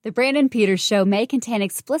The Brandon Peters Show may contain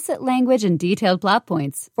explicit language and detailed plot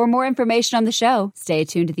points. For more information on the show, stay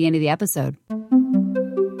tuned to the end of the episode.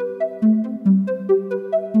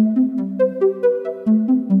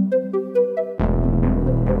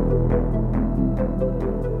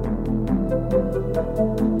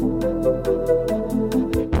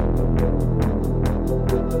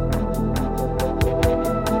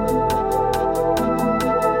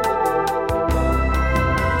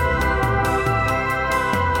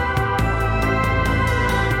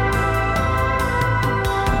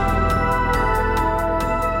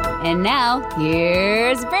 And now,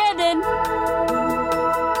 here's Brandon.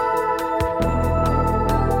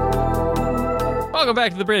 Welcome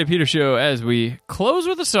back to the Brandon Peters Show as we close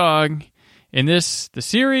with a song in the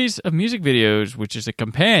series of music videos, which is a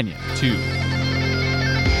companion to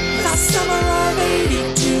Last summer of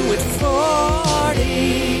 82 at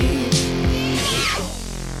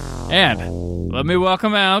 40. And let me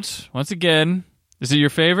welcome out, once again, is it your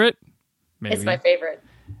favorite? Maybe. It's my favorite.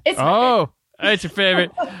 It's It's your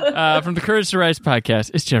favorite. From the Courage to Rise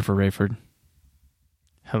podcast, it's Jennifer Wreyford.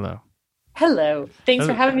 Hello. Hello. Thanks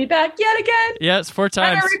for having me back yet again. Yes, 4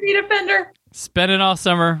 times. I'm a repeat offender. Spending all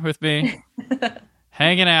summer with me.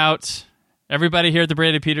 Hanging out. Everybody here at the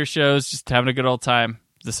Brandon Peters shows, just having a good old time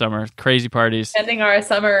this summer. Crazy parties. Spending our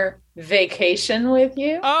summer vacation with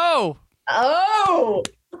you. Oh!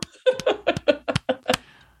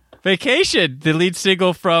 Vacation, the lead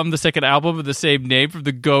single from the second album of the same name from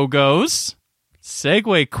the Go-Go's.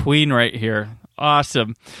 Segue queen right here.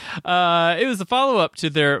 Awesome. It was the follow-up to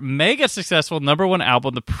their mega successful #1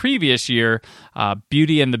 album the previous year,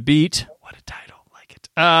 Beauty and the Beat. What a title. Like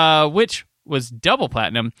it. Which was double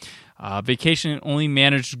platinum. Vacation only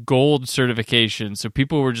managed gold certification, so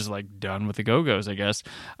people were just like done with the Go-Go's, I guess.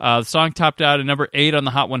 The song topped out at #8 on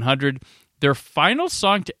the Hot 100. Their final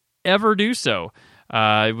song to ever do so.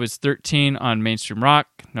 It was 13 on Mainstream Rock,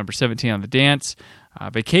 #17 on the Dance.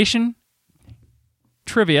 Vacation.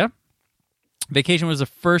 Trivia. Vacation was the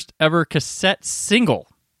first ever cassette single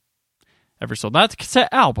ever sold. Not the cassette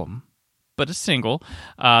album, but a single.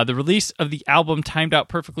 The release of the album timed out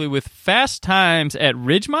perfectly with Fast Times at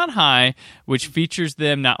Ridgemont High, which features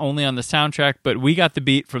them not only on the soundtrack, but We Got the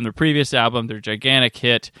Beat from their previous album, their gigantic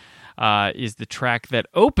hit, is the track that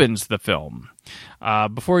opens the film.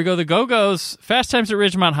 Before we go to the Go-Go's, Fast Times at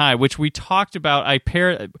Ridgemont High, which we talked about.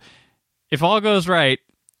 If all goes right,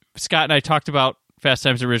 Scott and I talked about Fast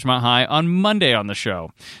Times at Ridgemont High on Monday on the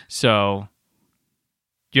show. So,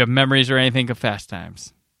 do you have memories or anything of Fast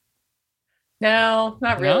Times? No,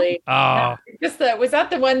 not really. Oh. No, just was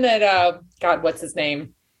that the one that, God, what's his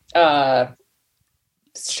name? Sean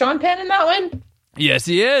Penn in that one? Yes,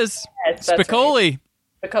 he is. Yes, that's Spicoli.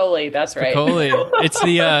 Right. Spicoli, that's right. Spicoli. It's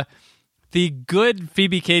the good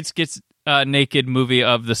Phoebe Cates gets naked movie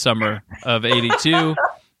of the summer of 82.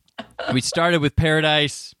 We started with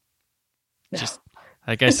Paradise. Just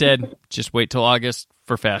like I said, just wait till August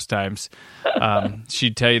for Fast Times.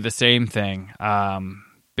 She'd tell you the same thing.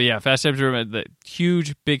 But yeah, Fast Times are the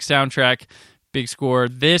huge, big soundtrack, big score.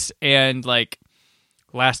 This and like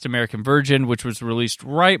Last American Virgin, which was released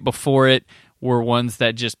right before it, were ones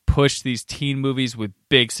that just pushed these teen movies with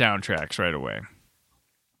big soundtracks right away.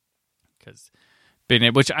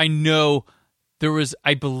 Which I know there was,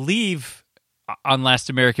 I believe, on Last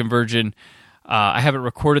American Virgin. I haven't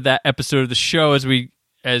recorded that episode of the show as we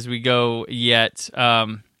go yet,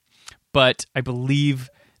 but I believe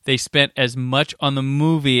they spent as much on the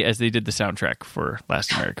movie as they did the soundtrack for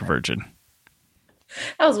Last American Virgin.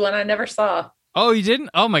 That was one I never saw. Oh, you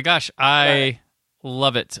didn't? Oh my gosh, I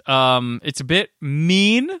love it. It's a bit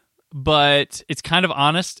mean, but it's kind of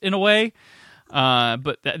honest in a way.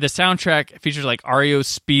 But the soundtrack features like REO's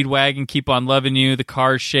Speedwagon, Keep on Loving You, The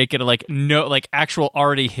Cars Shake It, like actual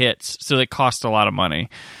already hits. So it cost a lot of money,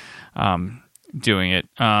 doing it.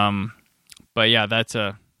 But yeah, those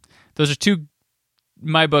are two,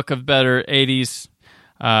 my book of better 80s,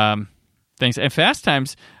 things. And Fast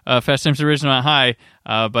Times Original High,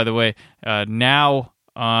 by the way, now,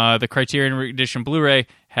 the Criterion Edition Blu-ray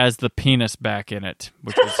has the penis back in it,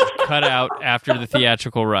 which was cut out after the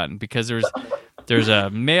theatrical run because there's a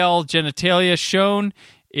male genitalia shown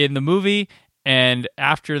in the movie, and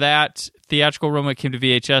after that theatrical run when it came to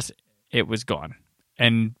VHS, it was gone.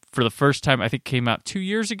 And for the first time, I think it came out 2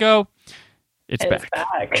 years ago, it's back.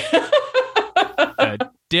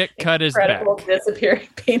 Dick cut his back. Incredible disappearing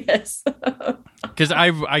penis. Because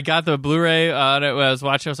I got the Blu-ray when I was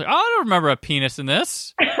watching. I was like, oh, I don't remember a penis in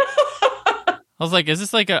this. I was like, is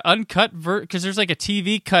this like an uncut because there's like a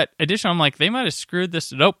TV cut edition. I'm like, they might have screwed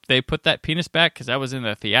this. Nope, they put that penis back because that was in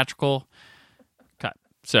the theatrical cut.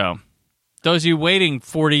 So, Those of you waiting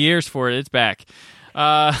 40 years for it, it's back.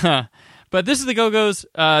 But this is the Go-Go's.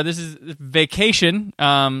 This is Vacation.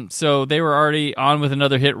 So they were already on with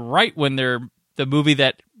another hit right when the movie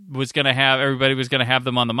that was going to have everybody was going to have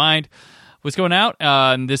them on the mind was going out.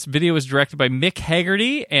 And this video was directed by Mick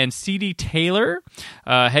Haggerty and C.D. Taylor.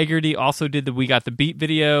 Haggerty also did the We Got the Beat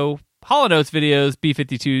video, Hall & Oates videos,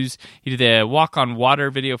 B-52s. He did the Walk on Water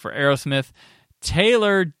video for Aerosmith.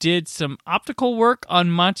 Taylor did some optical work on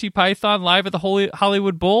Monty Python Live at the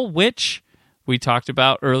Hollywood Bowl, which we talked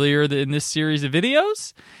about earlier in this series of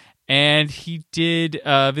videos. And he did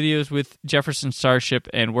videos with Jefferson Starship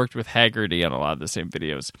and worked with Haggerty on a lot of the same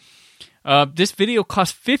videos. This video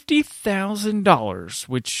cost $50,000,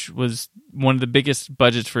 which was one of the biggest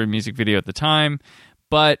budgets for a music video at the time.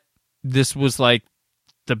 But this was like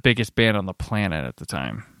the biggest band on the planet at the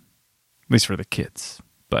time, at least for the kids.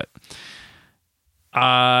 But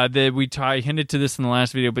I hinted to this in the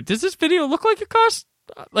last video. But does this video look like it cost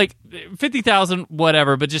like $50,000,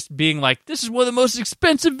 whatever? But just being like, this is one of the most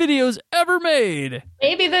expensive videos ever made.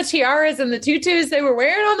 Maybe the tiaras and the tutus they were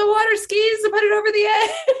wearing on the water skis to put it over the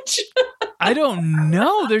edge. I don't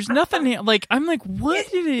know. There's nothing like. I'm like, what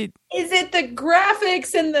did it? Is it the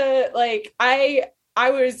graphics and the like? I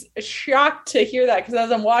was shocked to hear that because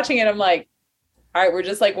as I'm watching it, I'm like, all right, we're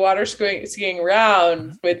just like water skiing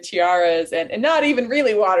around with tiaras and not even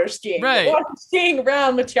really water skiing. Right. Water skiing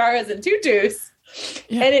around with tiaras and tutus.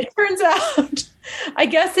 Yeah. And it turns out, I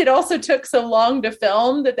guess it also took so long to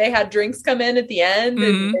film that they had drinks come in at the end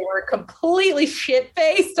and they were completely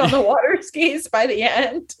shit-faced on the water skis by the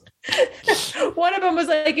end. One of them was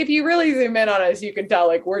like, if you really zoom in on us, you can tell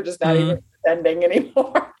like we're just not even pretending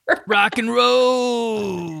anymore. Rock and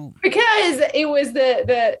roll. Because it was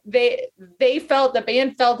the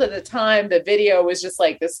band felt at the time the video was just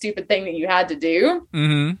like the stupid thing that you had to do.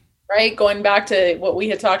 Mm-hmm. Right? Going back to what we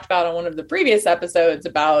had talked about on one of the previous episodes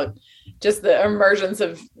about just the emergence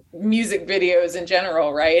of music videos in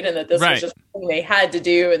general, right? And that this was just something they had to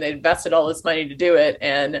do and they invested all this money to do it.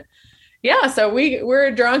 And yeah, so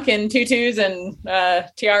we're drunk in tutus and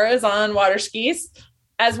tiaras on water skis,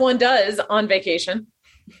 as one does on vacation.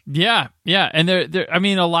 Yeah. And there I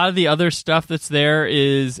mean, a lot of the other stuff that's there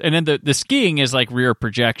is, and then the skiing is like rear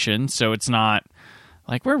projection, so it's not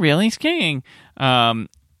like we're really skiing.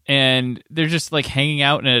 And they're just like hanging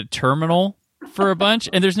out in a terminal for a bunch.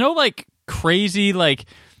 And there's no like crazy, like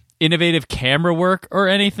innovative camera work or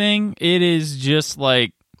anything. It is just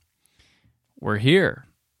like, we're here.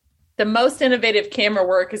 The most innovative camera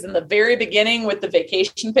work is in the very beginning with the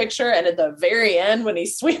vacation picture and at the very end when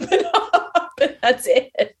he's sweeping up. And that's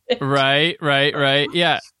it. Right.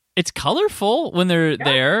 Yeah. It's colorful when they're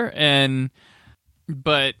there.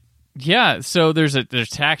 But yeah, so there's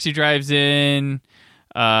taxi drives in.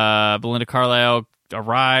 Belinda Carlisle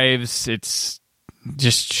arrives. It's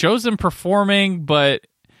just shows them performing, but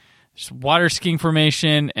just water skiing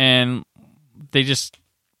formation, and they just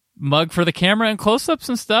mug for the camera and close-ups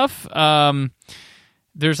and stuff.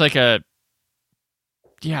 There's like a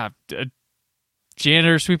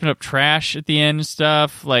janitor sweeping up trash at the end and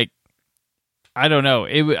stuff. Like, I don't know.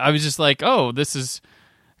 I was just like, oh, this is...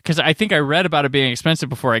 Because I think I read about it being expensive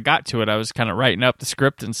before I got to it. I was kind of writing up the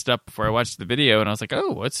script and stuff before I watched the video, and I was like,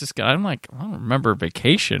 "Oh, what's this guy?" I'm like, I don't remember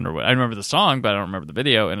Vacation or what. I remember the song, but I don't remember the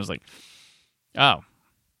video. And I was like, "Oh,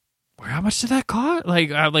 how much did that cost?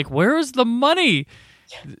 Like, where is the money?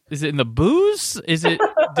 Is it in the booze? Is it?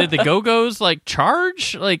 Did the Go-Go's like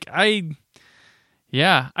charge? Like, I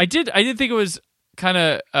did think it was kind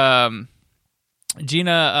of.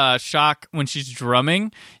 Gina Shock, when she's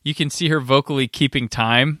drumming, you can see her vocally keeping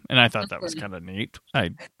time, and I thought that was kind of neat.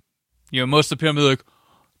 Most of the people like,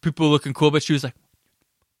 people looking cool, but she was like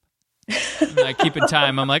keeping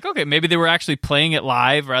time. I'm like, okay, maybe they were actually playing it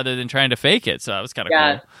live rather than trying to fake it, so that was kind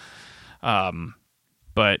of cool.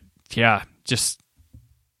 But yeah, it's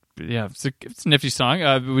a nifty song.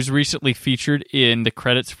 It was recently featured in the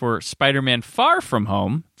credits for Spider-Man: Far From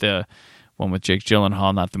Home, the one with Jake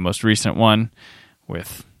Gyllenhaal, not the most recent one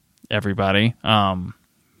with everybody.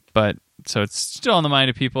 But so it's still on the mind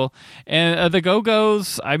of people. And the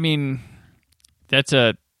Go-Go's, I mean, that's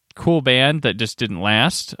a cool band that just didn't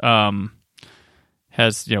last.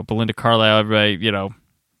 Has, Belinda Carlisle, everybody,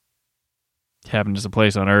 Heaven is a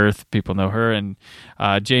Place on Earth. People know her. And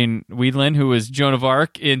Jane Wiedlin, who was Joan of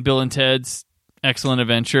Arc in Bill and Ted's Excellent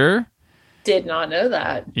Adventure. Did not know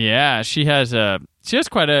that. Yeah, she has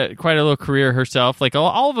quite a little career herself. Like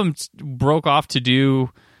all of them broke off to do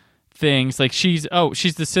things. Like she's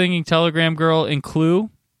the singing telegram girl in Clue.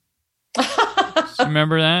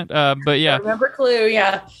 Remember that? But yeah, I remember Clue.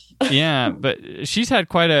 Yeah, yeah. But she's had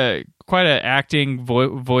quite quite an acting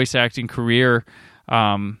voice acting career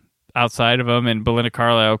outside of them. And Belinda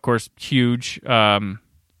Carlisle, of course, huge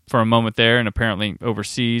for a moment there, and apparently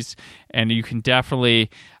overseas. And you can definitely,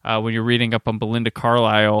 when you're reading up on Belinda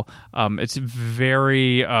Carlisle, it's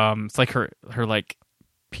very, it's like her like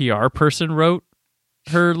PR person wrote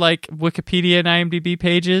her like Wikipedia and IMDb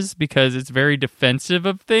pages because it's very defensive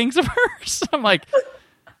of things of hers. I'm like,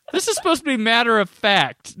 this is supposed to be matter of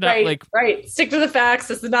fact, not right. Stick to the facts.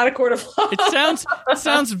 This is not a court of law. It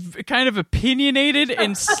sounds kind of opinionated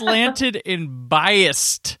and slanted and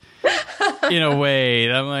biased in a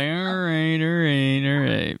way. I'm like, all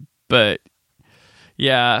right. But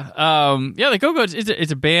yeah, the Go-Go's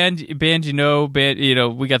is a band,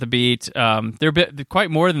 we got the beat. They're a bit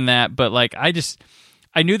quite more than that, but like I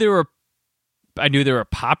knew they were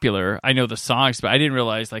popular. I know the songs, but I didn't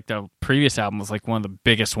realize like the previous album was like one of the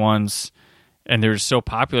biggest ones, and they were so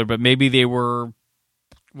popular. But maybe they were,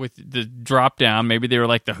 with the drop down, maybe they were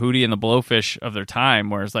like the Hootie and the Blowfish of their time,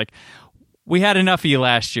 where it's like, we had enough of you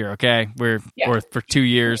last year, okay? Or for 2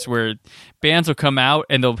 years, where bands will come out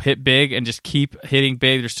and they'll hit big and just keep hitting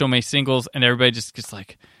big. There's so many singles, and everybody just gets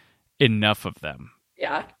like, enough of them.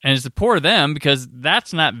 Yeah. And it's poor them, because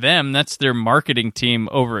that's not them. That's their marketing team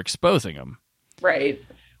overexposing them. Right.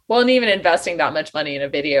 Well, and even investing that much money in a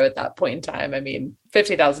video at that point in time, I mean,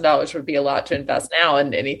 $50,000 would be a lot to invest now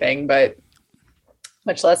in anything, but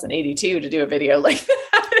much less than 82 to do a video like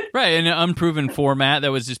that. Right, in an unproven format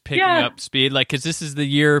that was just picking up speed. Like, because this is the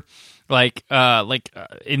year,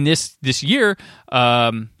 in this year,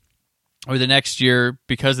 or the next year,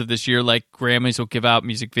 because of this year, like Grammys will give out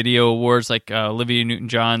music video awards. Like Olivia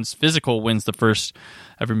Newton-John's Physical wins the first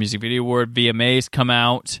ever music video award. VMAs come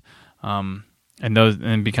out,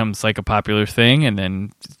 and becomes like a popular thing, and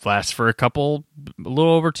then lasts for a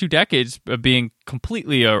little over 2 decades of being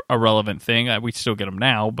completely a relevant thing. We still get them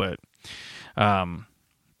now, but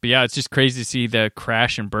yeah, it's just crazy to see the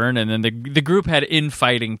crash and burn. And then the group had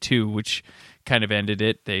infighting too, which kind of ended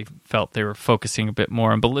it. They felt they were focusing a bit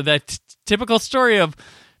more on that typical story of,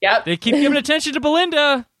 they keep giving attention to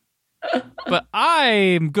Belinda, but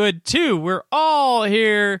I'm good too. We're all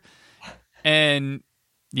here. And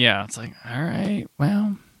yeah, it's like, all right,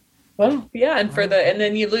 well, yeah. And and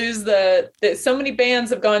then you lose so many bands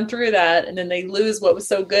have gone through that, and then they lose what was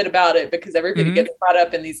so good about it because everybody gets caught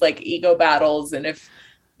up in these like ego battles. And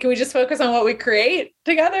can we just focus on what we create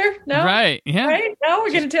together? No, right? Yeah, right. No,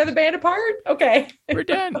 we're going to tear the band apart. Okay, we're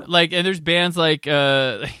done. Like, and there's bands like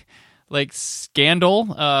Scandal,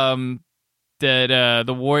 that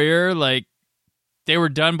the Warrior, like, they were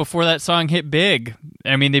done before that song hit big.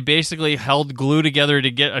 I mean, they basically held glue together to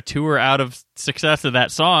get a tour out of success of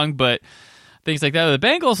that song, but things like that. The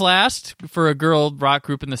Bangles last for a girl rock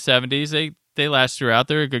group in the 70s. They last throughout.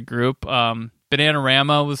 They're a good group.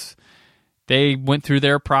 Bananarama they went through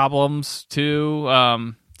their problems too.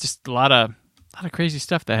 Just a lot of crazy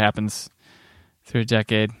stuff that happens through a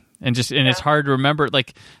decade. And it's hard to remember,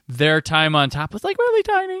 like, their time on top was like really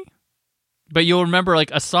tiny. But you'll remember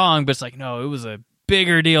like a song, but it's like, no, it was a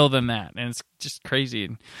bigger deal than that. And it's just crazy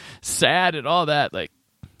and sad and all that, like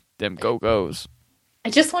them Go-Go's. I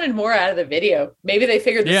just wanted more out of the video. Maybe they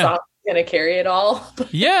figured the song was going to carry it all.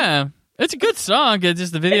 Yeah, it's a good song. It's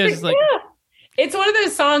just the video is like... Yeah. It's one of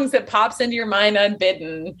those songs that pops into your mind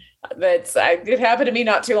unbidden. It happened to me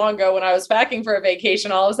not too long ago when I was packing for a vacation.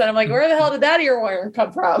 All of a sudden, I'm like, where the hell did that earworm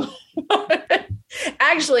come from?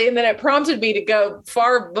 Actually, and then it prompted me to go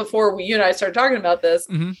far before you and I started talking about this.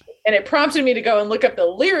 Mm-hmm. And it prompted me to go and look up the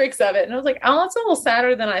lyrics of it. And I was like, oh, it's a little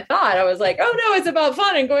sadder than I thought. I was like, oh, no, it's about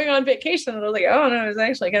fun and going on vacation. And I was like, oh, no, it's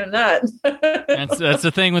actually kind of not. That's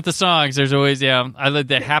the thing with the songs. There's always, I like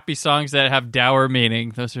the happy songs that have dour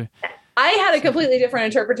meaning. Those are... I had a completely different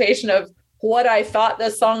interpretation of what I thought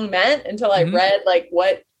this song meant until I read like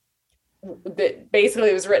what basically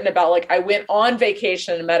it was written about. Like, I went on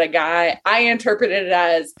vacation and met a guy. I interpreted it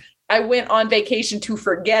as I went on vacation to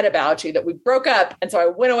forget about you, that we broke up. And so I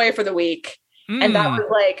went away for the week. And that was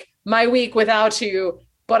like my week without you,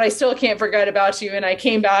 but I still can't forget about you. And I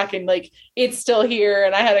came back and like, it's still here.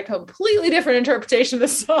 And I had a completely different interpretation of the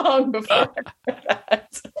song before that.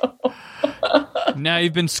 So. Now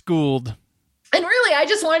you've been schooled. And really, I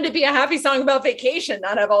just wanted to be a happy song about vacation,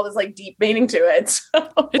 not have all this like deep meaning to it.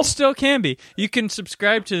 So. It still can be. You can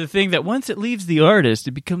subscribe to the thing that once it leaves the artist,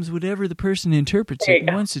 it becomes whatever the person interprets it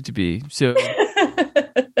and wants it to be. So,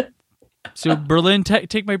 Berlin,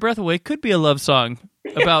 Take My Breath Away could be a love song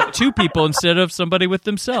about two people instead of somebody with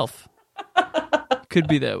themselves. Could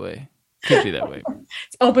be that way.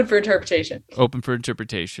 It's open for interpretation.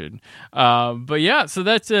 But yeah, so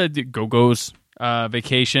that's Go-Go's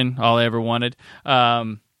Vacation, all I ever wanted.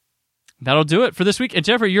 that'll do it for this week. And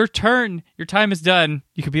Jennifer, your turn. Your time is done.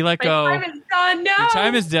 You could be let go. My time is done. No. Your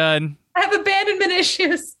time is done. I have abandonment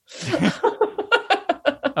issues.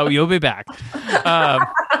 Oh, you'll be back.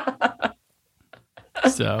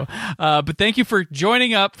 But thank you for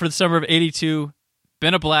joining up for the summer of 82.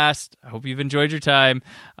 Been a blast. I hope you've enjoyed your time.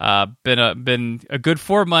 Been a good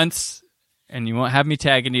 4 months, and you won't have me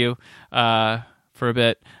tagging you for a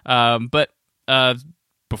bit. But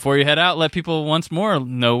before you head out, let people once more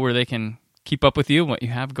know where they can keep up with you and what you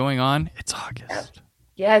have going on. It's August.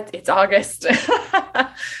 Yeah, it's August.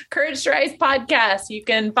 Courage to Rise podcast. You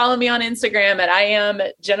can follow me on Instagram at I am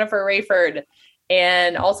Jennifer Wreyford,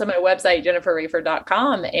 and also my website,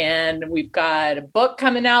 jenniferwreyford.com. And we've got a book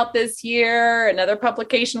coming out this year, another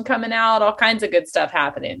publication coming out, all kinds of good stuff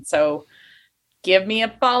happening. So give me a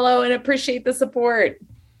follow and appreciate the support.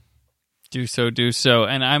 Do so.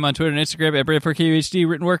 And I'm on Twitter and Instagram at BrandForKUHD,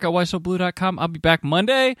 written work at whysoblue.com. I'll be back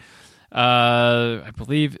Monday. I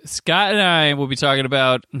believe Scott and I will be talking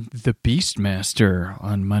about The Beastmaster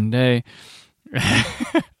on Monday.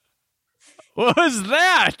 What was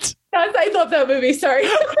that? I love that movie. Sorry. The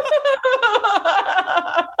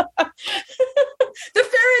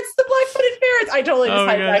ferrets, the black-footed ferrets. I totally just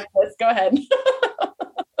hijacked this. Go ahead.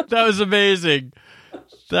 That was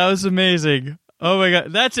amazing. Oh my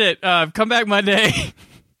God. That's it. Come back Monday.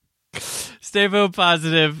 Stay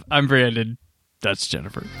positive. I'm Brandon. That's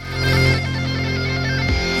Jennifer.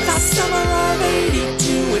 The summer of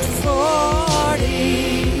 82 at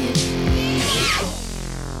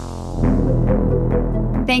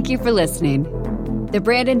 40. Thank you for listening. The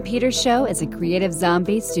Brandon Peters Show is a Creative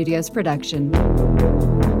Zombie Studios production.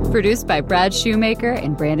 Produced by Brad Shoemaker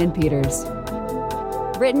and Brandon Peters.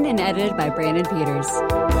 Written and edited by Brandon Peters.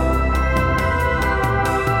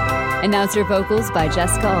 Announcer vocals by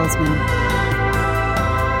Jessica Alsman.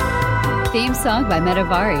 Theme song by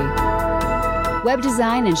Metavari. Web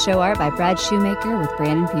design and show art by Brad Shoemaker with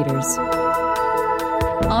Brandon Peters.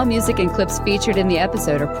 All music and clips featured in the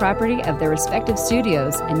episode are property of their respective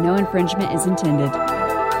studios, and no infringement is intended.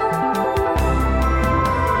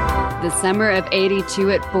 The Summer of 82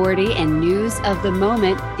 at 40 and News of the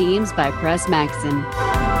Moment themes by Press Maxon.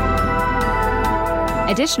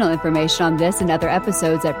 Additional information on this and other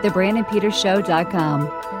episodes at thebrandonpetershow.com.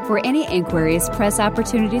 For any inquiries, press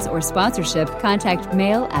opportunities, or sponsorship, contact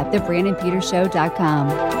mail at thebrandonpetershow.com.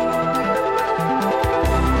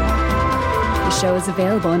 The show is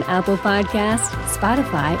available on Apple Podcasts,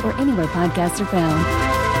 Spotify, or anywhere podcasts are found.